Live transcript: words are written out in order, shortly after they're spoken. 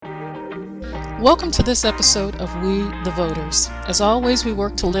Welcome to this episode of We the Voters. As always, we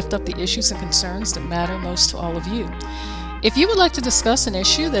work to lift up the issues and concerns that matter most to all of you. If you would like to discuss an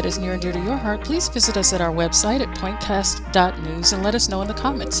issue that is near and dear to your heart, please visit us at our website at pointcast.news and let us know in the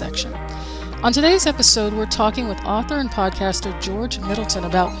comments section. On today's episode, we're talking with author and podcaster George Middleton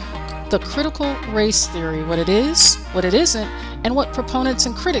about the critical race theory, what it is, what it isn't, and what proponents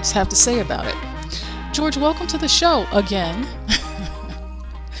and critics have to say about it. George, welcome to the show again.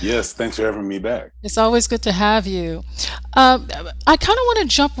 Yes, thanks for having me back. It's always good to have you. I kind of want to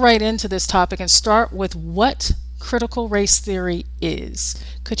jump right into this topic and start with what critical race theory is.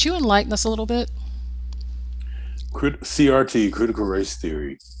 Could you enlighten us a little bit? CRT, critical race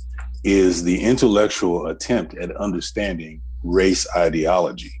theory, is the intellectual attempt at understanding race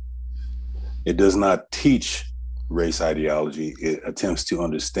ideology. It does not teach race ideology. It attempts to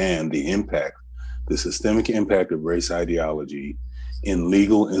understand the impact, the systemic impact of race ideology in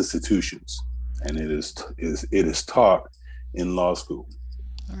legal institutions, and it is taught in law school.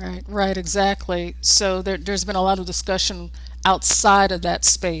 Right, exactly. So there's been a lot of discussion outside of that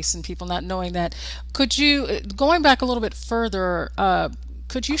space and people not knowing that. Could you, going back a little bit further,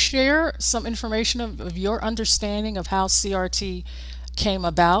 could you share some information of your understanding of how CRT came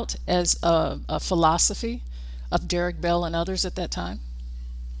about as a philosophy of Derek Bell and others at that time?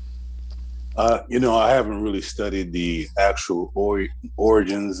 I haven't really studied the actual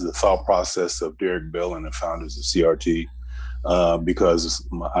origins, the thought process of Derek Bell and the founders of CRT, because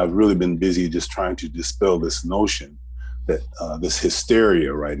I've really been busy just trying to dispel this notion that this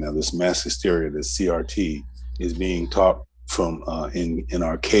hysteria right now, this mass hysteria that CRT is being taught from in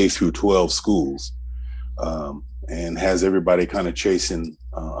our K through 12 schools, and has everybody kind of chasing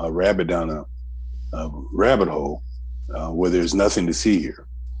a rabbit down a rabbit hole where there's nothing to see here.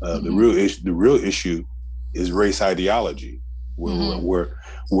 The real issue is race ideology,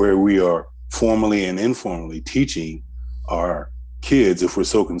 where we are formally and informally teaching our kids, if we're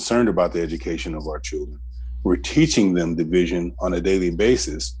so concerned about the education of our children, we're teaching them division on a daily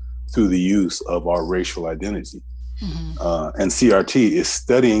basis through the use of our racial identity. And CRT is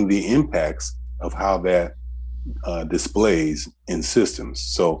studying the impacts of how that displays in systems.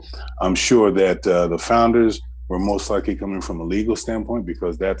 So I'm sure that the founders were most likely coming from a legal standpoint,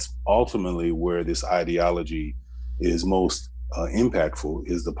 because that's ultimately where this ideology is most impactful,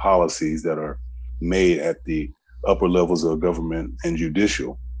 is the policies that are made at the upper levels of government and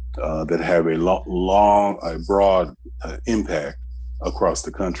judicial that have a broad impact across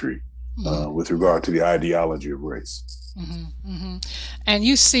the country with regard to the ideology of race. And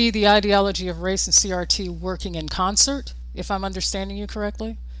you see the ideology of race and CRT working in concert, if I'm understanding you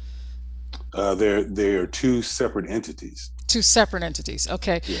correctly? They are two separate entities. Two separate entities.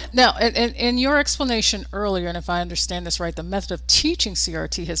 Okay. Yeah. Now, in your explanation earlier, and if I understand this right, the method of teaching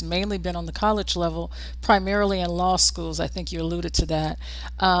CRT has mainly been on the college level, primarily in law schools. I think you alluded to that,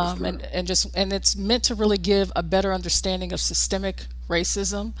 and it's meant to really give a better understanding of systemic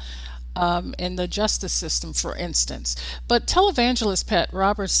racism in the justice system, for instance. But televangelist Pat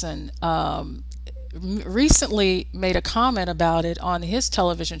Robertson recently made a comment about it on his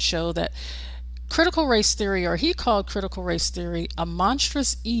television show, that critical race theory, or he called critical race theory, a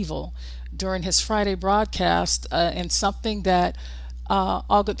monstrous evil during his Friday broadcast, and something that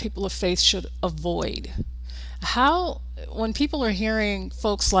all good people of faith should avoid. How, when people are hearing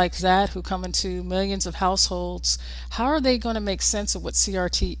folks like that who come into millions of households, how are they going to make sense of what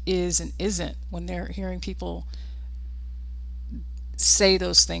CRT is and isn't when they're hearing people say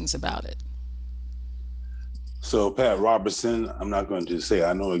those things about it? So Pat Robertson, I'm not going to say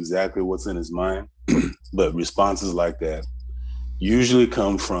I know exactly what's in his mind, but responses like that usually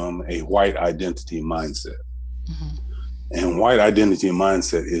come from a white identity mindset. And white identity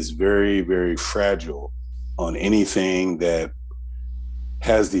mindset is very, very fragile on anything that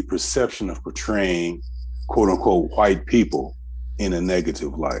has the perception of portraying quote unquote white people in a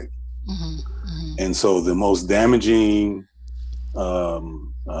negative light. And so the most damaging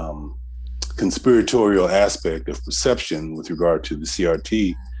conspiratorial aspect of perception with regard to the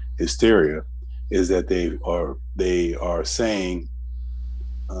CRT hysteria is that they are saying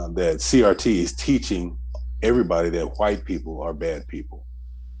that CRT is teaching everybody that white people are bad people,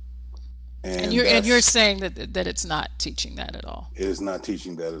 and you're saying that it's not teaching that at all. It is not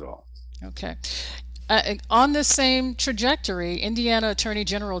teaching that at all. Okay. On the same trajectory, Indiana Attorney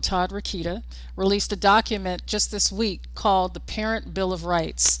General Todd Rokita released a document just this week called the Parent Bill of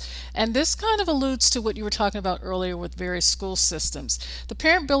Rights. And this kind of alludes to what you were talking about earlier with various school systems. The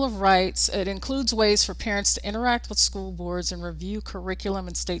Parent Bill of Rights, it includes ways for parents to interact with school boards and review curriculum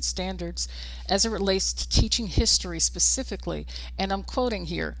and state standards as it relates to teaching history specifically. And I'm quoting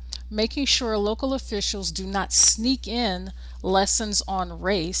here: making sure local officials do not sneak in lessons on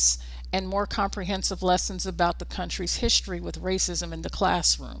race and more comprehensive lessons about the country's history with racism in the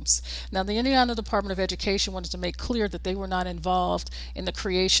classrooms. Now, the Indiana Department of Education wanted to make clear that they were not involved in the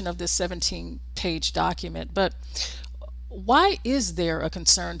creation of this 17-page document, but why is there a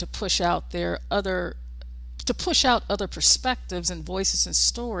concern to push out other perspectives and voices and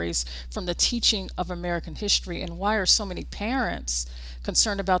stories from the teaching of American history? And why are so many parents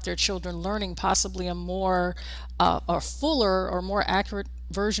concerned about their children learning possibly a more or fuller or more accurate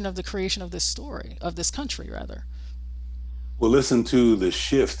version of the creation of this story, of this country, rather? Well, listen to the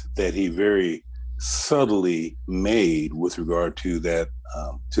shift that he very subtly made with regard to that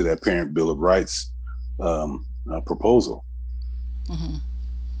Parent Bill of Rights proposal. Hmm.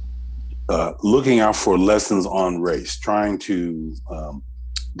 Looking out for lessons on race, trying to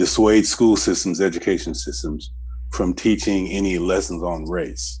dissuade school systems, education systems from teaching any lessons on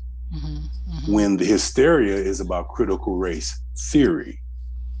race, Hmm. Hmm. when the hysteria is about critical race theory.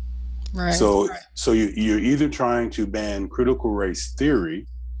 Right. So you're either trying to ban critical race theory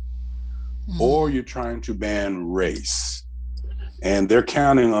Hmm. or you're trying to ban race. And they're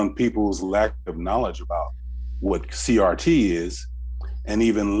counting on people's lack of knowledge about what CRT is and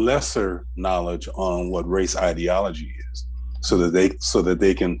even lesser knowledge on what race ideology is, so that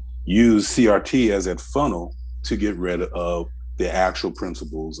they can use CRT as a funnel to get rid of the actual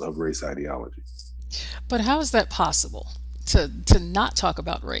principles of race ideology. But how is that possible to not talk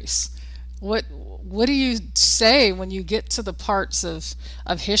about race? What do you say when you get to the parts of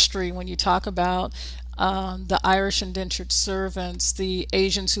history when you talk about the Irish indentured servants, the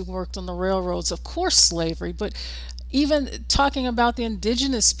Asians who worked on the railroads, of course slavery, but even talking about the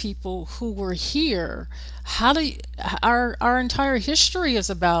indigenous people who were here? How do you, our entire history is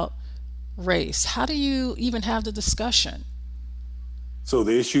about race. How do you even have the discussion? So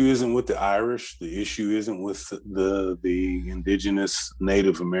the issue isn't with the Irish. The issue isn't with the indigenous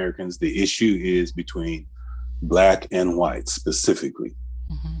Native Americans. The issue is between black and white specifically.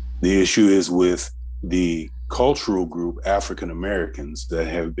 Hmm. The issue is with the cultural group African Americans that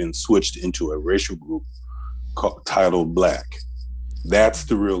have been switched into a racial group titled black. That's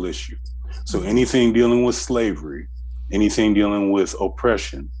the real issue. So Hmm. anything dealing with slavery, anything dealing with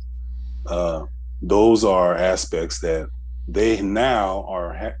oppression, uh, those are aspects that they now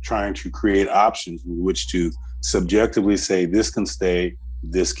are trying to create options with which to subjectively say this can stay,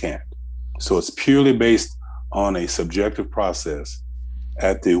 this can't. So it's purely based on a subjective process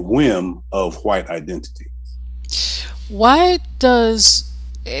at the whim of white identity. Why does,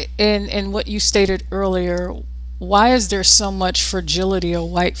 in what you stated earlier, why is there so much fragility or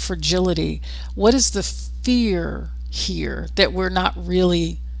white fragility? What is the fear here that we're not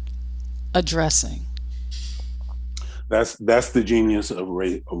really addressing? That's the genius of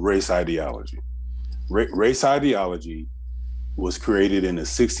race ideology. Race ideology was created in the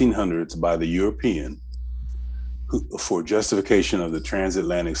 1600s by the European for justification of the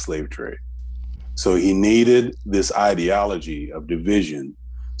transatlantic slave trade. So he needed this ideology of division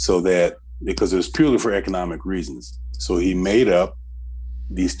so that, because it was purely for economic reasons. So he made up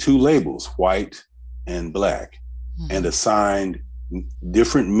these two labels, white and black, and Hmm. assigned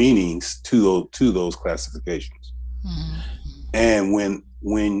different meanings to those classifications. Hmm. And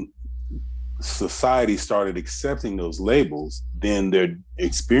when society started accepting those labels, then their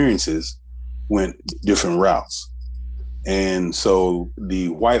experiences went different routes. And so the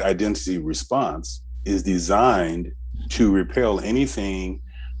white identity response is designed to repel anything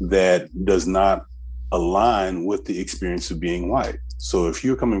that does not align with the experience of being white. So if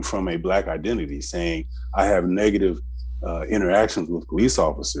you're coming from a black identity saying, I have negative interactions with police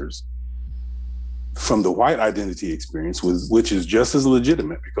officers, from the white identity experience, which is just as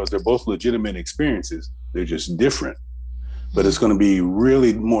legitimate because they're both legitimate experiences, they're just different. But it's going to be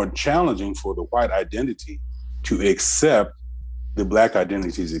really more challenging for the white identity to accept the black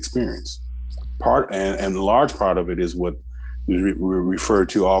identity's experience. And a large part of it is what we refer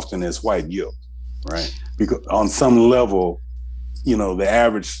to often as white guilt, right? Because on some level, the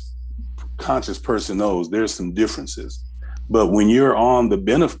average conscious person knows there's some differences. But when you're on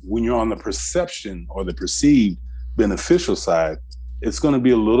when you're on the perception or the perceived beneficial side, it's going to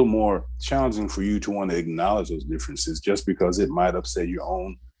be a little more challenging for you to want to acknowledge those differences just because it might upset your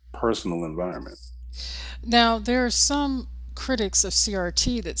own personal environment. Now, there are some critics of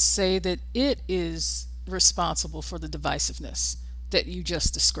CRT that say that it is responsible for the divisiveness that you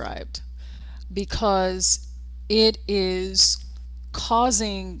just described because it is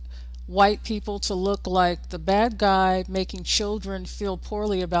causing white people to look like the bad guy, making children feel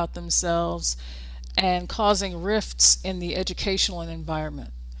poorly about themselves, and causing rifts in the educational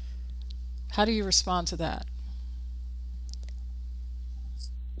environment. How do you respond to that?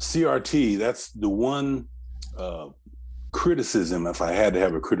 CRT, that's the one uh, criticism, if I had to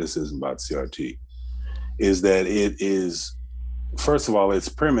have a criticism about CRT, is that it is, first of all, its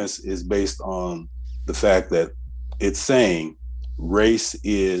premise is based on the fact that it's saying race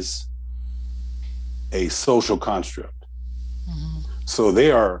is a social construct. Mm-hmm. So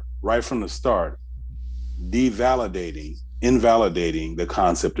they are right from the start invalidating the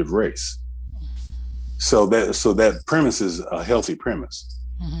concept of race. So that premise is a healthy premise.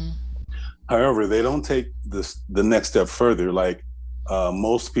 Mm-hmm. However, they don't take the next step further, like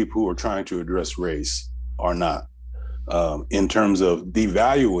most people who are trying to address race are not, in terms of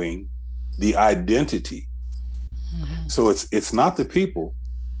devaluing the identity. Mm-hmm. So it's not the people,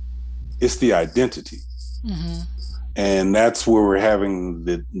 it's the identity. Mm-hmm. And that's where we're having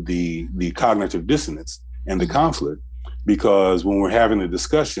the cognitive dissonance and the Mm-hmm. conflict, because when we're having the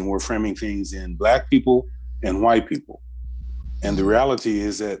discussion, we're framing things in Black people and white people. And the reality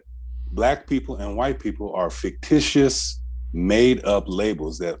is that Black people and white people are fictitious, made up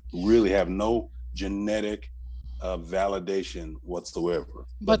labels that really have no genetic validation whatsoever.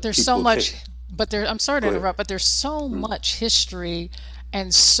 But But there's so people much, take, I'm sorry to go ahead. interrupt, but there's so Mm, much history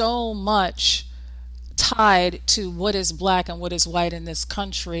and so much tied to what is black and what is white in this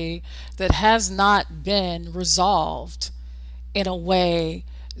country that has not been resolved in a way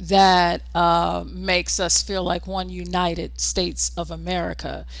that makes us feel like one United States of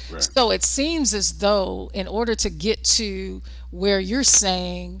America. right, So it seems as though, in order to get to where you're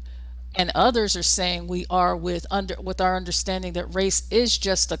saying and others are saying we are with our understanding that race is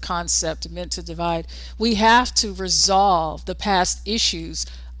just a concept meant to divide, we have to resolve the past issues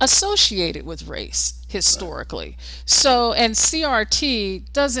associated with race right, historically. So, and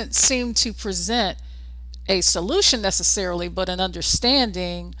CRT doesn't seem to present a solution necessarily, but an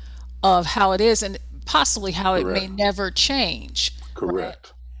understanding of how it is and possibly how it may correct, never change, right?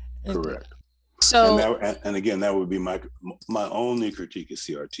 correct, And correct. And so, and again, that would be my only critique of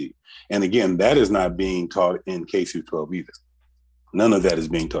CRT. And again, that is not being taught in K through 12 either. None of that is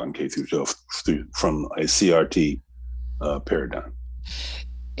being taught in K through 12 from a CRT paradigm.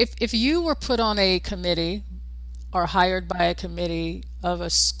 if you were put on a committee or hired by a committee of a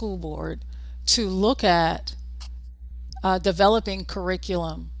school board to look at developing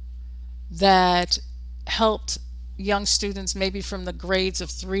curriculum that helped young students, maybe from the grades of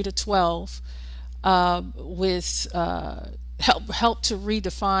 3 to 12, with help to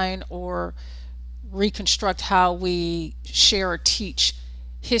redefine or reconstruct how we share or teach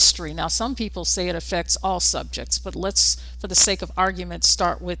history. Now, some people say it affects all subjects, but let's, for the sake of argument,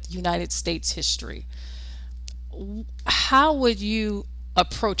 start with United States history. How would you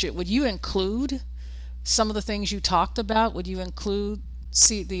approach it? Would you include some of the things you talked about? Would you include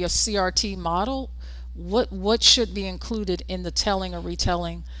the CRT model? What should be included in the telling or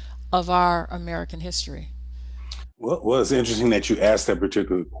retelling of our American history? Well, it's interesting that you asked that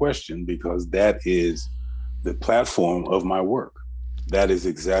particular question, because that is the platform of my work. That is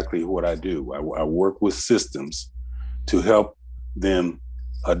exactly what I do. I work with systems to help them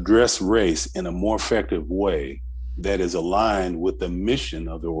address race in a more effective way that is aligned with the mission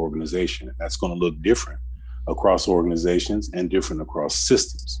of the organization. And that's going to look different across organizations and different across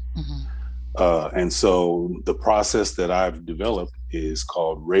systems. Hmm. And so the process that I've developed is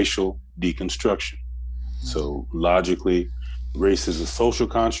called racial deconstruction. So logically, race is a social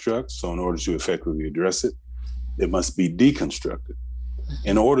construct. So in order to effectively address it, it must be deconstructed.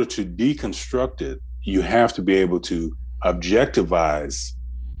 In order to deconstruct it, you have to be able to objectivize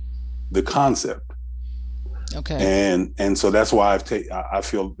the concept. Okay. And so that's why I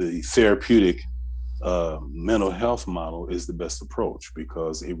feel the therapeutic mental health model is the best approach,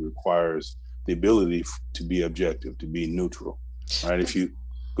 because it requires the ability to be objective, to be neutral. Right? If you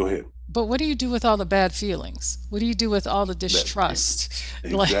go ahead. But what do you do with all the bad feelings? What do you do with all the That distrust?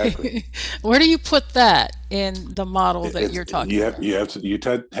 exactly. Like, where do you put that in the model that It's you're talking about?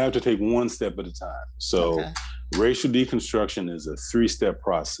 have to take one step at a time. So Okay. racial deconstruction is a 3-step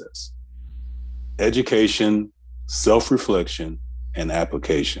process: education, self-reflection, and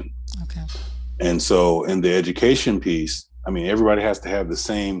application. Okay. And so in the education piece, I mean, everybody has to have the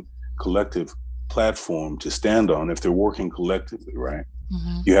same collective platform to stand on if they're working collectively, right?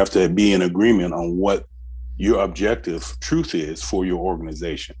 Hmm. You have to be in agreement on what your objective truth is for your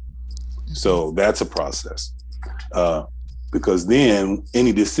organization. So that's a process. Uh, because then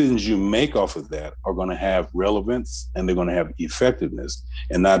any decisions you make off of that are going to have relevance, and they're going to have effectiveness,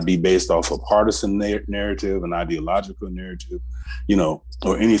 and not be based off a partisan narrative, an ideological narrative,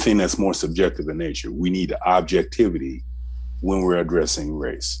 or anything that's more subjective in nature. We need objectivity when we're addressing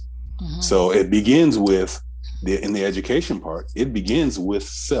race. So it begins with in the education part, it begins with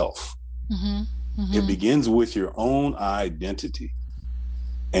self. It begins with your own identity.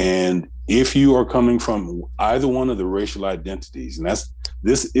 And if you are coming from either one of the racial identities, and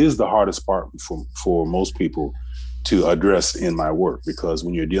this is the hardest part for most people to address in my work, because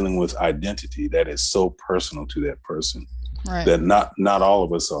when you're dealing with identity, that is so personal to that person, right, that not all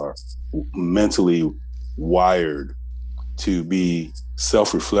of us are mentally wired to be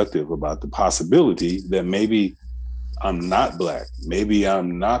self-reflective about the possibility that maybe I'm not Black, maybe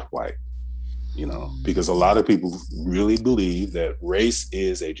I'm not white, because a lot of people really believe that race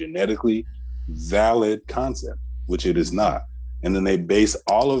is a genetically valid concept, which it is not. And then they base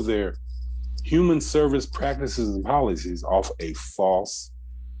all of their human service practices and policies off a false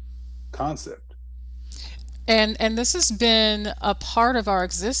concept. And this has been a part of our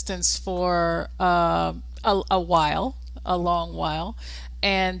existence for a while, a long while.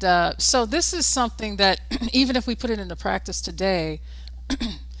 And so this is something that even if we put it into practice today,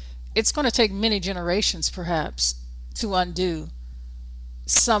 it's going to take many generations perhaps to undo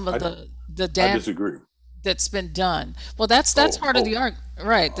some of the damage. I disagree. That's been done. Well, that's part of the art,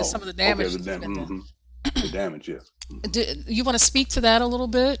 right? Some of the damage. Okay, the damage, yes. Do you want to speak to that a little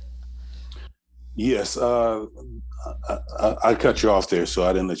bit? Yes. I cut you off there, so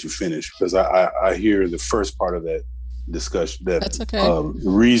I didn't let you finish, because I hear the first part of that discussion, that's okay.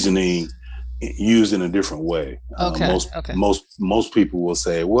 Reasoning used in a different way. Most people will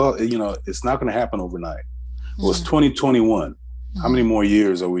say, well, it's not going to happen overnight. Well, it's 2021. How many more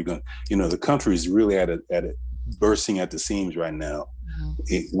years are we going to, the country is really at it bursting at the seams right now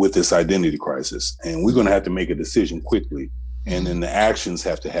with this identity crisis. And we're going to have to make a decision quickly. And then the actions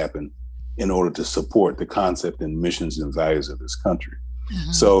have to happen in order to support the concept and missions and values of this country.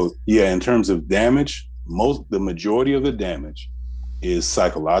 So yeah, in terms of damage, the majority of the damage is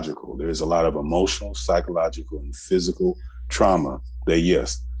psychological. There's a lot of emotional, psychological, and physical trauma that,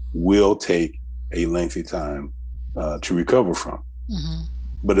 yes, will take a lengthy time to recover from.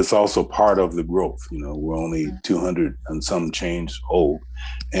 But it's also part of the growth. We're only 200 and some change old.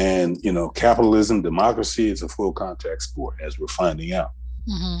 And, capitalism, democracy is a full contact sport, as we're finding out.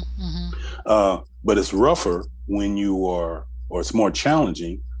 But it's rougher when you are, or it's more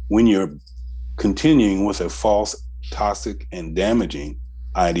challenging when you're continuing with a false, toxic, and damaging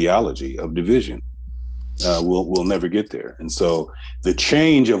ideology of division. We'll never get there. And so the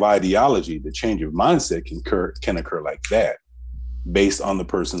change of ideology, the change of mindset can occur like that, based on the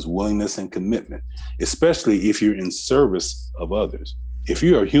person's willingness and commitment, especially if you're in service of others. If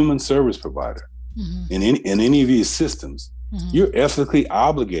you're a human service provider in any of these systems, you're ethically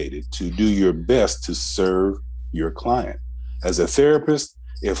obligated to do your best to serve your client. As a therapist,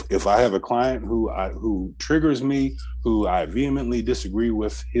 if I have a client who triggers me, who I vehemently disagree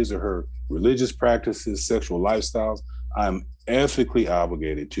with his or her religious practices, sexual lifestyles, I'm ethically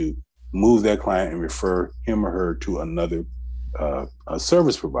obligated to move that client and refer him or her to another a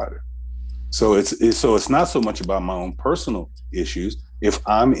service provider. So it's not so much about my own personal issues. If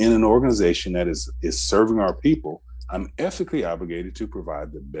I'm in an organization that is serving our people, I'm ethically obligated to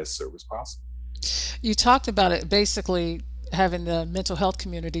provide the best service possible. You talked about it, basically having the mental health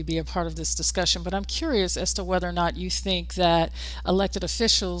community be a part of this discussion, but I'm curious as to whether or not you think that elected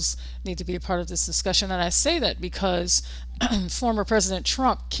officials need to be a part of this discussion. And I say that because former President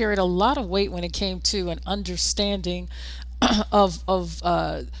Trump carried a lot of weight when it came to an understanding of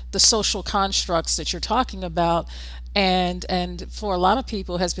the social constructs that you're talking about, and for a lot of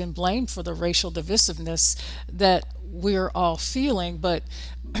people has been blamed for the racial divisiveness that we're all feeling. But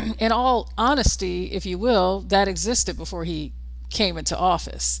in all honesty, if you will, that existed before he came into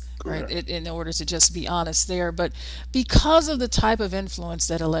office, right? In order to just be honest there. But because of the type of influence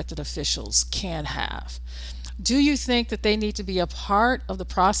that elected officials can have, do you think that they need to be a part of the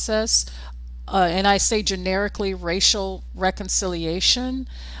process? And I say generically racial reconciliation,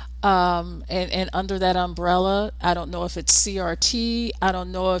 and under that umbrella, I don't know if it's CRT, I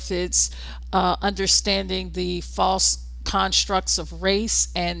don't know if it's understanding the false constructs of race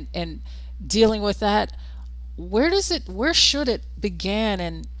and dealing with that. Where should it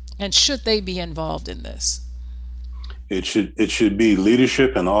begin, and should they be involved in this? It should be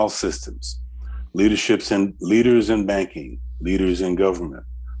leadership in all systems. Leaders in banking, leaders in government,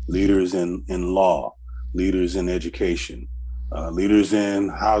 leaders in law, leaders in education, leaders in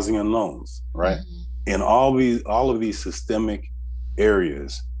housing and loans, right? In all of these systemic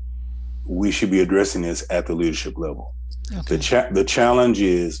areas, we should be addressing this at the leadership level. Okay. The challenge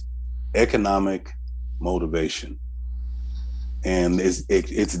is economic motivation, and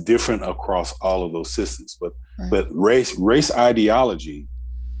it's different across all of those systems. But race ideology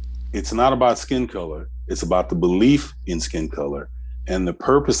it's not about skin color. It's about the belief in skin color. And the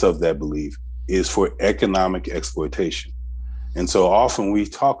purpose of that belief is for economic exploitation. And so often we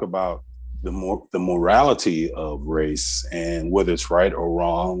talk about the morality of race and whether it's right or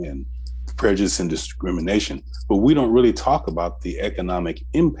wrong and prejudice and discrimination, but we don't really talk about the economic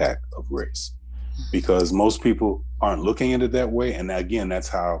impact of race because most people aren't looking at it that way. And again, that's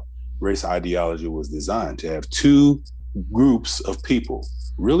how race ideology was designed, to have two groups of people,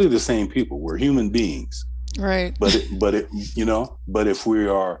 really the same people. We're human beings, right? But if we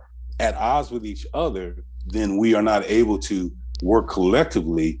are at odds with each other, then we are not able to work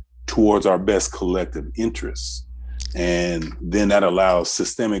collectively towards our best collective interests. And then that allows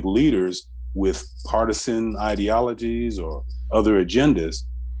systemic leaders with partisan ideologies or other agendas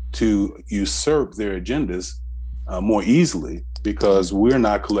to usurp their agendas more easily because we're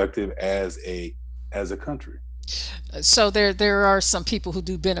not collective as a country. So there are some people who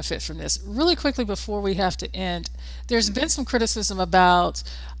do benefit from this. Really quickly before we have to end, there's been some criticism about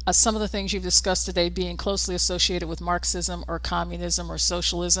some of the things you've discussed today being closely associated with Marxism or communism or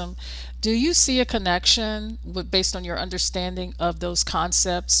socialism. Do you see a connection based on your understanding of those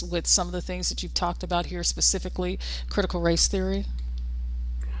concepts with some of the things that you've talked about here, specifically critical race theory?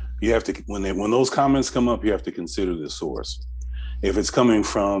 You have to, when those comments come up, you have to consider the source. If it's coming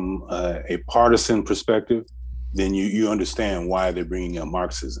from a partisan perspective, then you understand why they're bringing up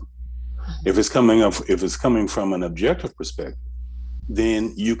Marxism. If it's coming from an objective perspective,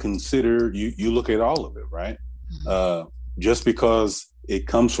 then you consider, you look at all of it, right? Just because it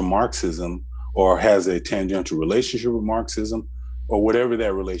comes from Marxism or has a tangential relationship with Marxism or whatever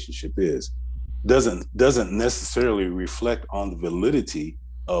that relationship is, doesn't necessarily reflect on the validity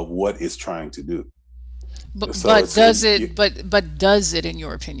of what it's trying to do. But does it, in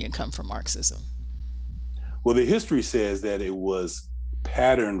your opinion, come from Marxism? Well, the history says that it was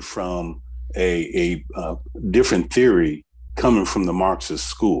patterned from a different theory coming from the Marxist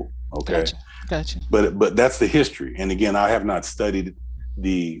school. Okay, gotcha. But that's the history. And again, I have not studied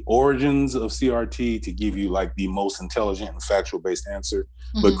the origins of CRT to give you like the most intelligent and factual based answer.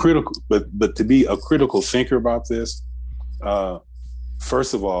 But to be a critical thinker about this,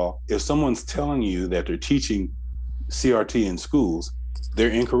 first of all, if someone's telling you that they're teaching CRT in schools, they're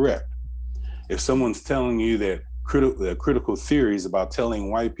incorrect. If someone's telling you that critical theories about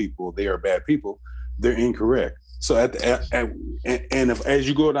telling white people they are bad people, they're incorrect. So if as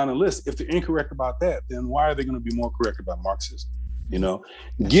you go down the list, if they're incorrect about that, then why are they going to be more correct about Marxism?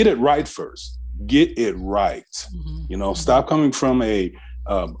 Get it right first. Get it right. Stop coming from a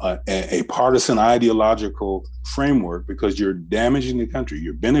partisan ideological framework because you're damaging the country.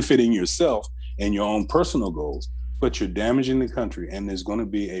 You're benefiting yourself and your own personal goals, but you're damaging the country, and there's going to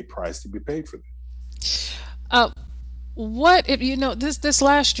be a price to be paid for that. What if this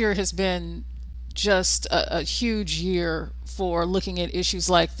last year has been just a huge year for looking at issues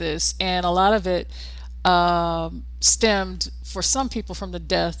like this, and a lot of it stemmed for some people from the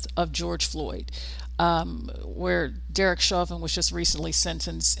death of George Floyd, where Derek Chauvin was just recently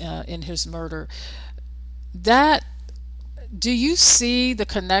sentenced in his murder. Do you see the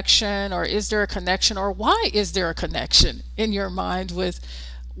connection, or is there a connection, or why is there a connection in your mind with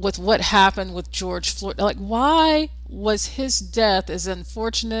what happened with George Floyd? Like, why was his death, as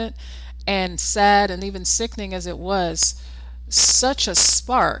unfortunate and sad and even sickening as it was, such a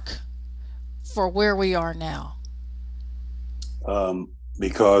spark for where we are now?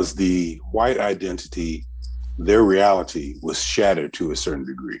 Because the white identity, their reality was shattered to a certain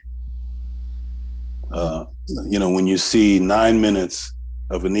degree. When you see 9 minutes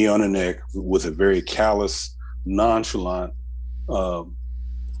of a knee on the neck with a very callous, nonchalant,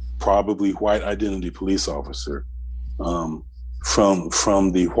 probably white identity police officer,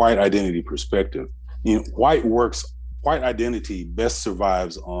 from the white identity perspective, white identity best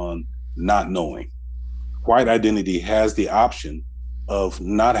survives on not knowing. White identity has the option of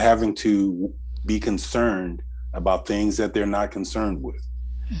not having to be concerned about things that they're not concerned with.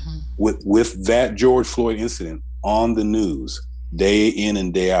 With that George Floyd incident on the news, day in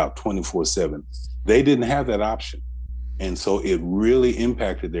and day out, 24/7, they didn't have that option. And so it really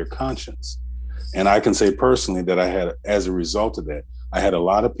impacted their conscience. And I can say personally that as a result of that, I had a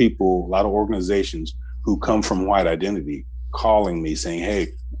lot of people, a lot of organizations who come from white identity calling me saying,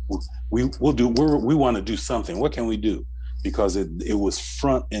 hey, we want to do something. What can we do? Because it was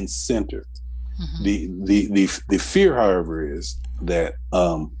front and center. The fear, however, is that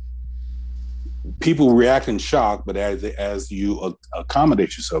people react in shock, but as you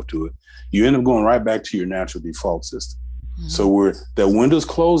accommodate yourself to it, you end up going right back to your natural default system. So that window's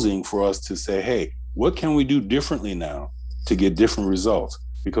closing for us to say, hey, what can we do differently now to get different results?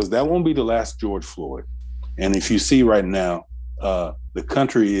 because that won't be the last George Floyd. And if you see right now, the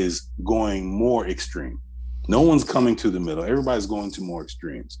country is going more extreme. No one's coming to the middle. Everybody's going to more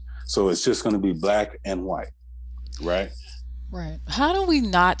extremes. So it's just going to be black and white, right? Right. How do we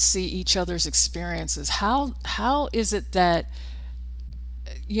not see each other's experiences? How is it that,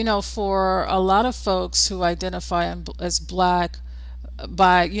 for a lot of folks who identify as black,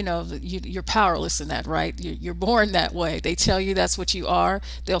 by you're powerless in that, right? You're born that way. They tell you that's what you are.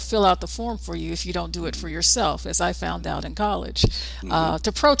 They'll fill out the form for you if you don't do it for yourself, as I found out in college,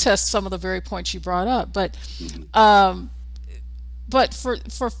 to protest some of the very points you brought up. But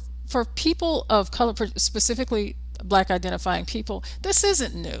for people of color, specifically black identifying people, this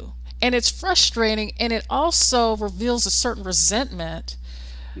isn't new, and it's frustrating, and it also reveals a certain resentment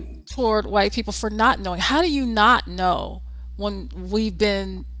toward white people for not knowing. How do you not know when we've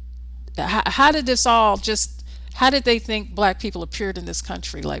been, how did they think black people appeared in this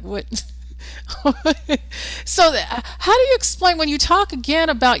country? Like, what? So how do you explain, when you talk again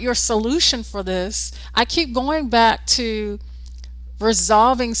about your solution for this, I keep going back to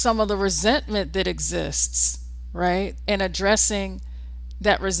resolving some of the resentment that exists, right? And addressing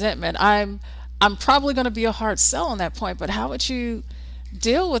that resentment. I'm probably going to be a hard sell on that point, but how would you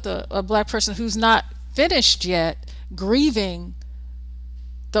deal with a black person who's not finished yet grieving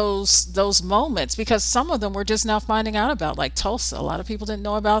those moments? Because some of them we're just now finding out about, like Tulsa. A lot of people didn't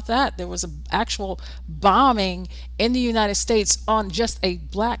know about that. There was an actual bombing in the United States on just a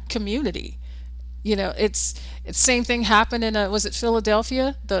black community. It's same thing happened in was it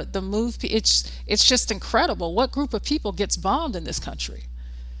Philadelphia? The move. It's just incredible. What group of people gets bombed in this country?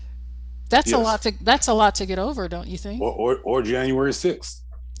 That's yes. That's a lot to get over, don't you think? Or January 6th.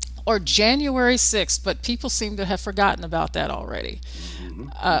 Or January 6th, but people seem to have forgotten about that already.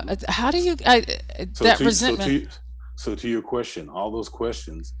 How do you resentment? So to your question, all those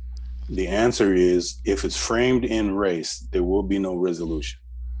questions, the answer is, if it's framed in race, there will be no resolution.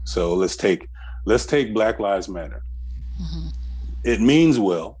 So let's take Black Lives Matter. It means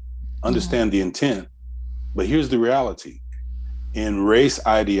well, understand the intent, but here's the reality. In race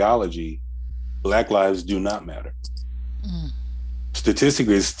ideology, Black lives do not matter. It's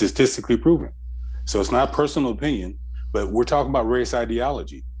statistically proven. So it's not personal opinion, but we're talking about race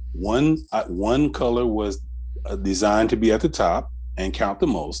ideology. One color was designed to be at the top and count the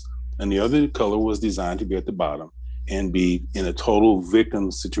most, and the other color was designed to be at the bottom and be in a total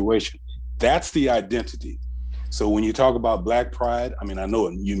victim situation. That's the identity. So when you talk about Black pride, I mean, I know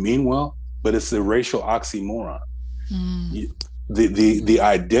you mean well, but it's a racial oxymoron. The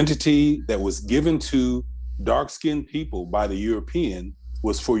identity that was given to dark-skinned people by the European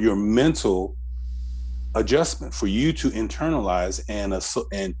was for your mental adjustment, for you to internalize and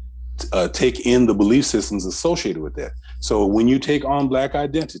take in the belief systems associated with that. So when you take on Black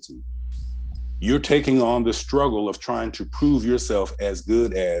identity, you're taking on the struggle of trying to prove yourself as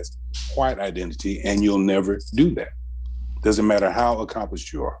good as white identity, and you'll never do that. Doesn't matter how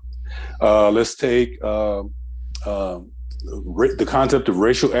accomplished you are. Let's take the concept of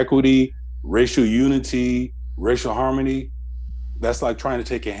racial equity, racial unity, racial harmony. That's like trying to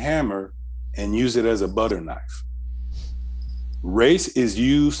take a hammer and use it as a butter knife. Race is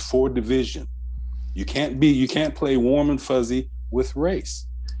used for division. You can't play warm and fuzzy with race.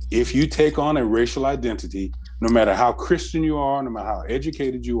 If you take on a racial identity, no matter how Christian you are, no matter how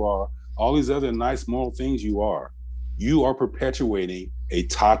educated you are, all these other nice moral things you are perpetuating a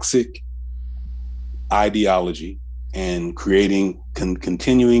toxic ideology and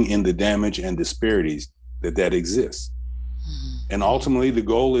continuing in the damage and disparities that exists. And ultimately, the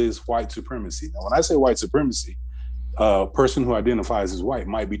goal is white supremacy. Now, when I say white supremacy, a person who identifies as white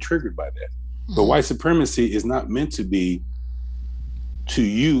might be triggered by that. But white supremacy is not meant to be to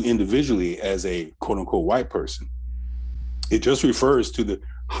you individually as a quote unquote white person. It just refers to the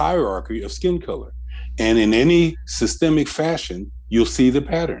hierarchy of skin color. And in any systemic fashion, you'll see the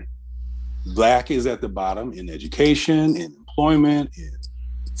pattern. Black is at the bottom in education, in employment, in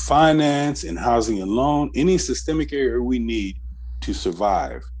finance, in housing and loan, any systemic area we need to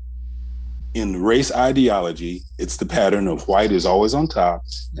survive. In race ideology, it's the pattern of white is always on top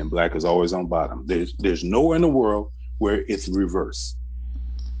and Black is always on bottom. There's nowhere in the world where it's reverse.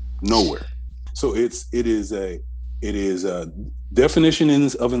 Nowhere. So it is a definition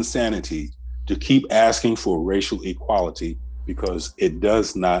of insanity to keep asking for racial equality, because it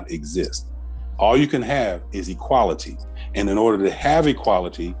does not exist. All you can have is equality. And in order to have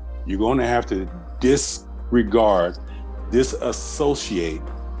equality, you're going to have to disregard, disassociate,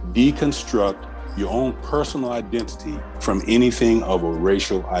 deconstruct your own personal identity from anything of a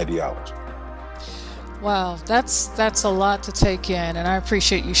racial ideology. Wow, that's a lot to take in, and I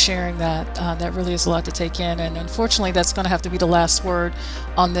appreciate you sharing that. That really is a lot to take in, and unfortunately, that's going to have to be the last word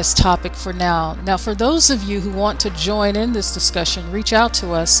on this topic for now. Now, for those of you who want to join in this discussion, reach out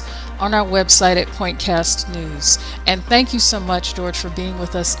to us on our website at Pointcast News. And thank you so much, George, for being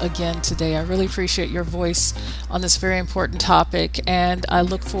with us again today. I really appreciate your voice on this very important topic, and I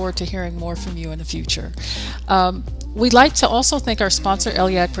look forward to hearing more from you in the future. We'd like to also thank our sponsor,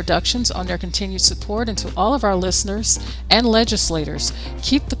 Eliag Productions, on their continued support, and to all of our listeners and legislators,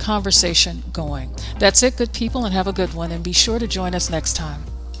 keep the conversation going. That's it, good people, and have a good one, and be sure to join us next time.